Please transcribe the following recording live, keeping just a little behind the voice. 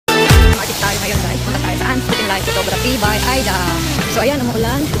Life Photography by Aida. So ayan,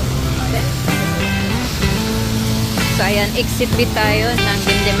 umuulan. So ayan, exit B tayo ng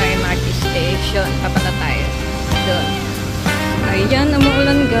Gindemary Marty Station. Papunta tayo doon. Ayan,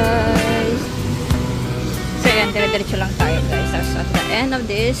 umuulan guys. So ayan, dire-diretso lang tayo guys. So at the end of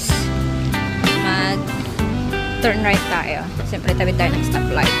this, turn right tayo. Siyempre tabi tayo ng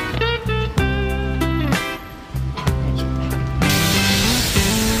stoplight.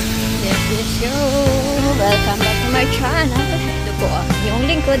 Yo, welcome back to my channel. Ito po yung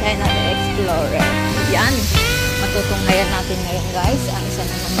lingkod ay Explorer. Yan, matutunghayan natin ngayon guys ang isa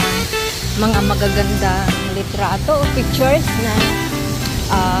na naman mga magagandang litrato o pictures na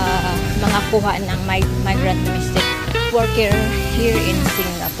mga kuha ng migrant domestic worker here in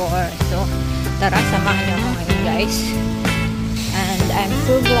Singapore. So tara, samahan niyo ako ngayon guys, and I'm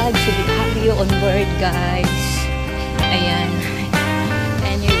so glad to have you on board guys. Ayan,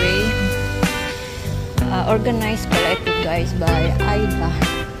 anyway, organized pala ito guys by Aida.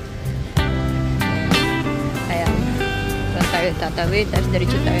 Ayan, doon tayo tatawid, tapos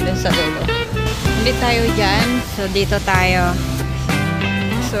diretso tayo dun sa dulo. Hindi tayo dyan, so dito tayo.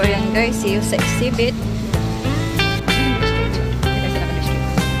 So ayan guys, see you sa exhibit.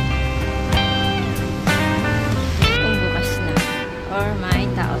 Kung bukas na, or may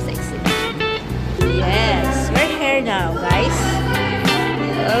tao sa exhibition. Yes, we're here now guys.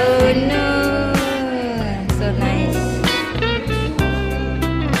 Oh no, so nice.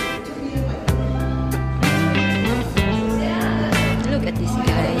 Look at this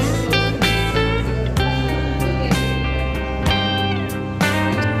guys.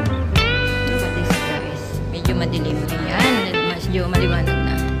 Look at this guys. Medyo madilim na yan. Medyo maliwanag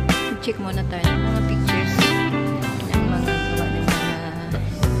na. Check muna tayo ng mga pictures ng mga gawa ng mga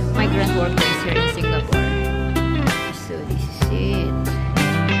migrant workers here in Singapore. So this is it.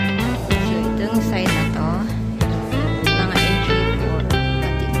 So itong side na to, mga entry for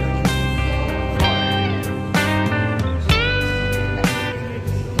category 4.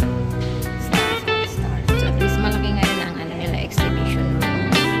 So at least malaki ngayon ang ano nila, exhibition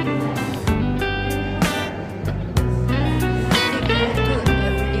room.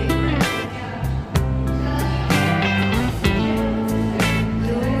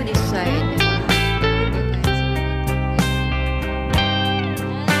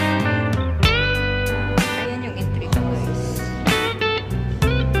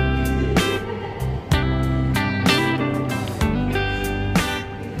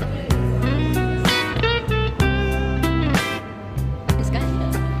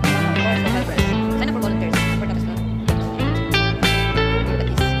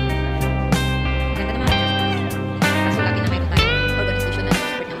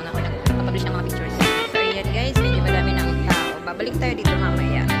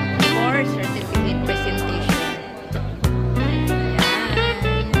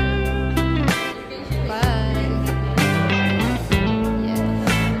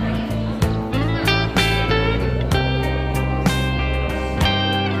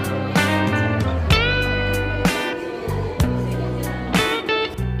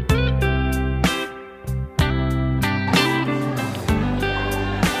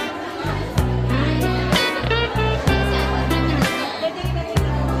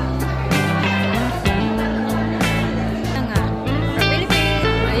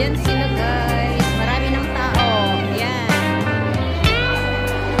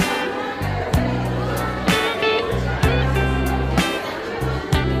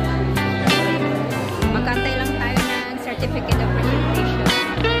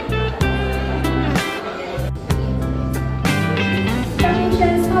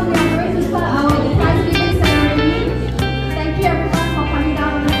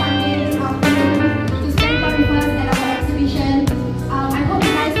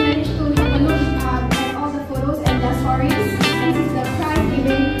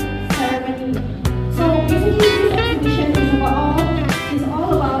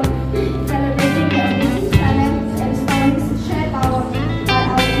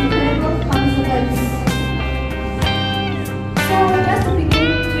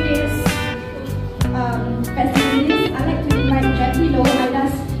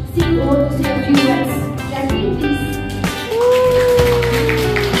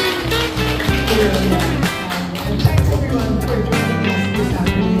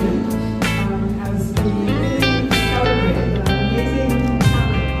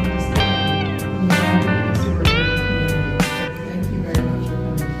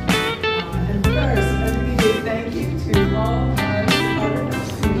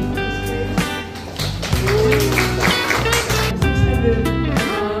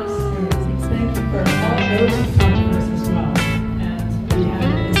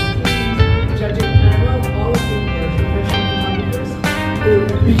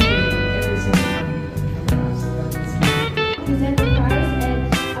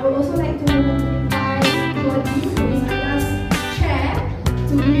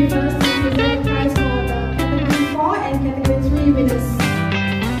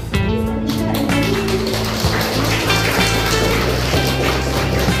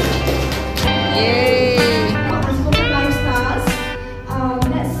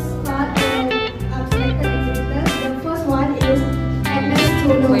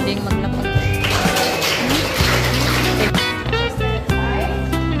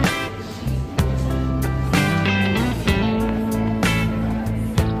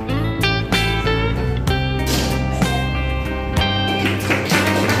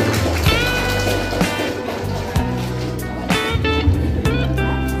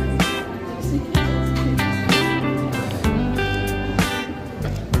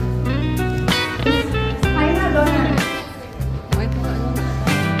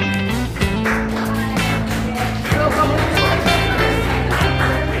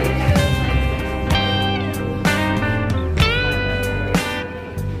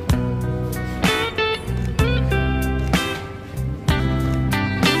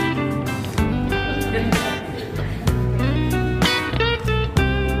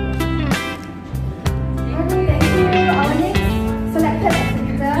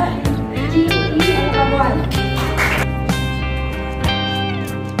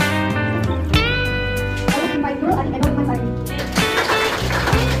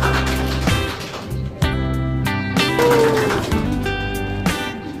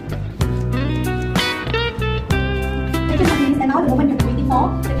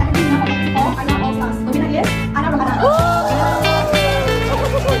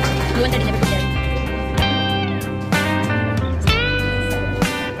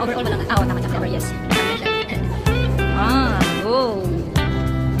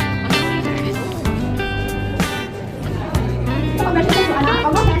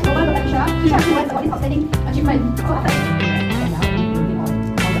 share a few words about this outstanding achievement. So after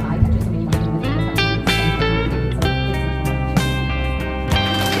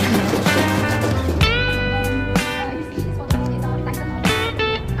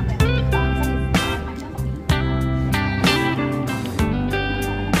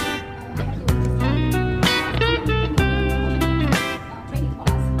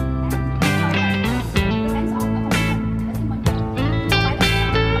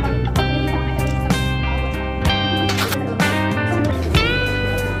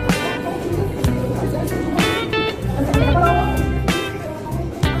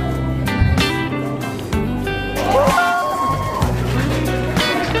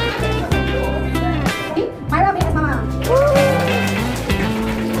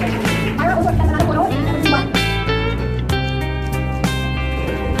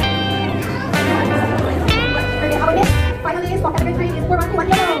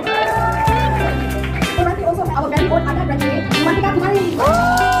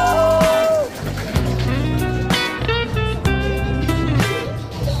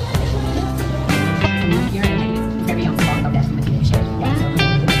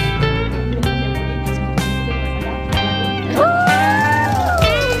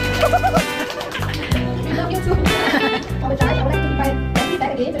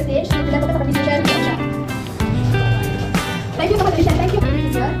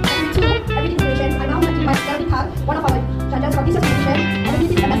one of our judges for teachers position, and the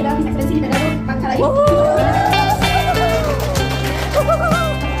British Ambassador, His Excellency Venerable Kang Chalai.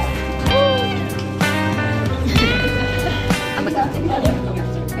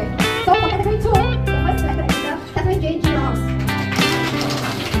 So for category 2, the first selected actor, Catherine Jane G. Rouse.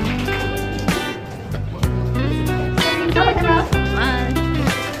 Number camera.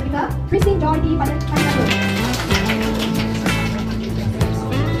 Christine Joy D. Panagatu.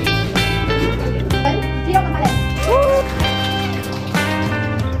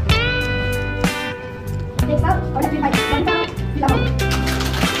 Next up, I would like to invite Monica Villamon.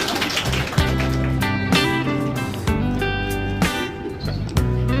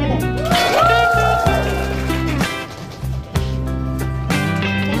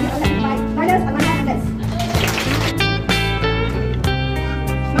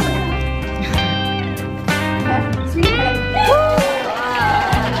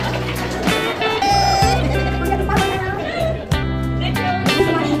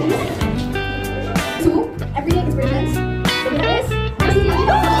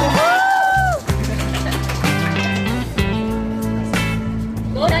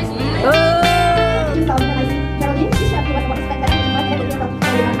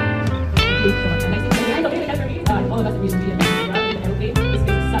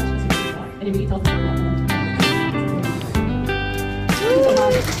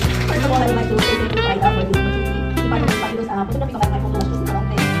 First of all, I would like to say thank you, Aida, for this opportunity. If I don't photography of my photo was just a long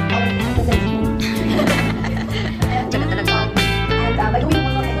day. And by doing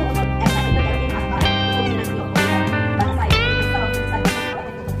also, I do also emphasize that everything has fun. Focusing on your own. But aside, some of these are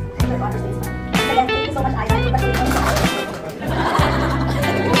and your daughter's face. And again, thank you so much, Aida. Congratulations.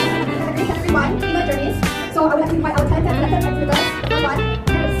 Category 1, inner journeys. So I would like to invite our talented selected exhibitors. The first one,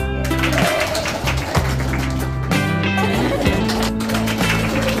 Nurse.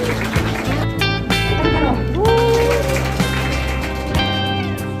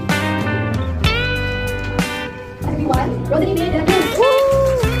 Rodney May de la Cruz.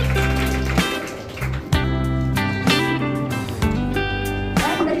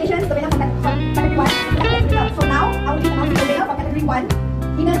 Congratulations, the winner from category 1. So now, I will be announcing the winner from category 1,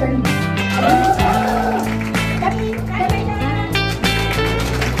 Inner Journey. Gabby, congratulations!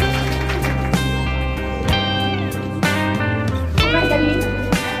 Congrats, Gabby.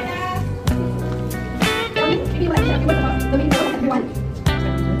 Gabby, maybe you want to share a few words about the winner from category 1.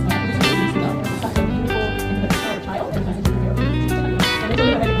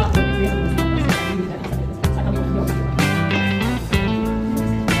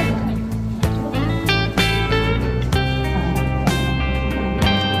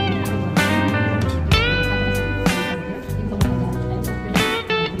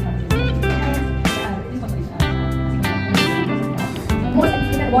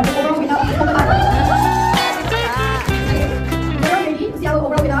 What the overall winner of the Overall ready to see our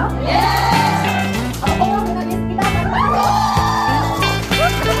overall winner? Yes! Our overall winner is Ida.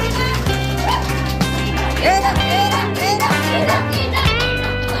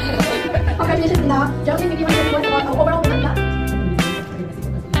 Congratulations, Ida. Geraldine, maybe you want to say words about our overall winner, Ida?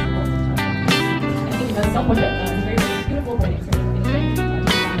 I think the self-portrait is a very, very beautiful portrait.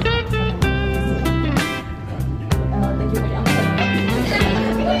 Thank you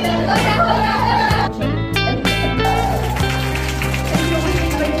for the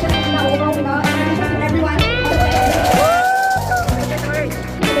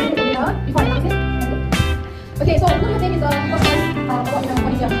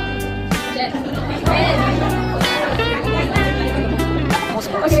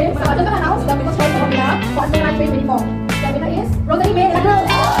March 2024.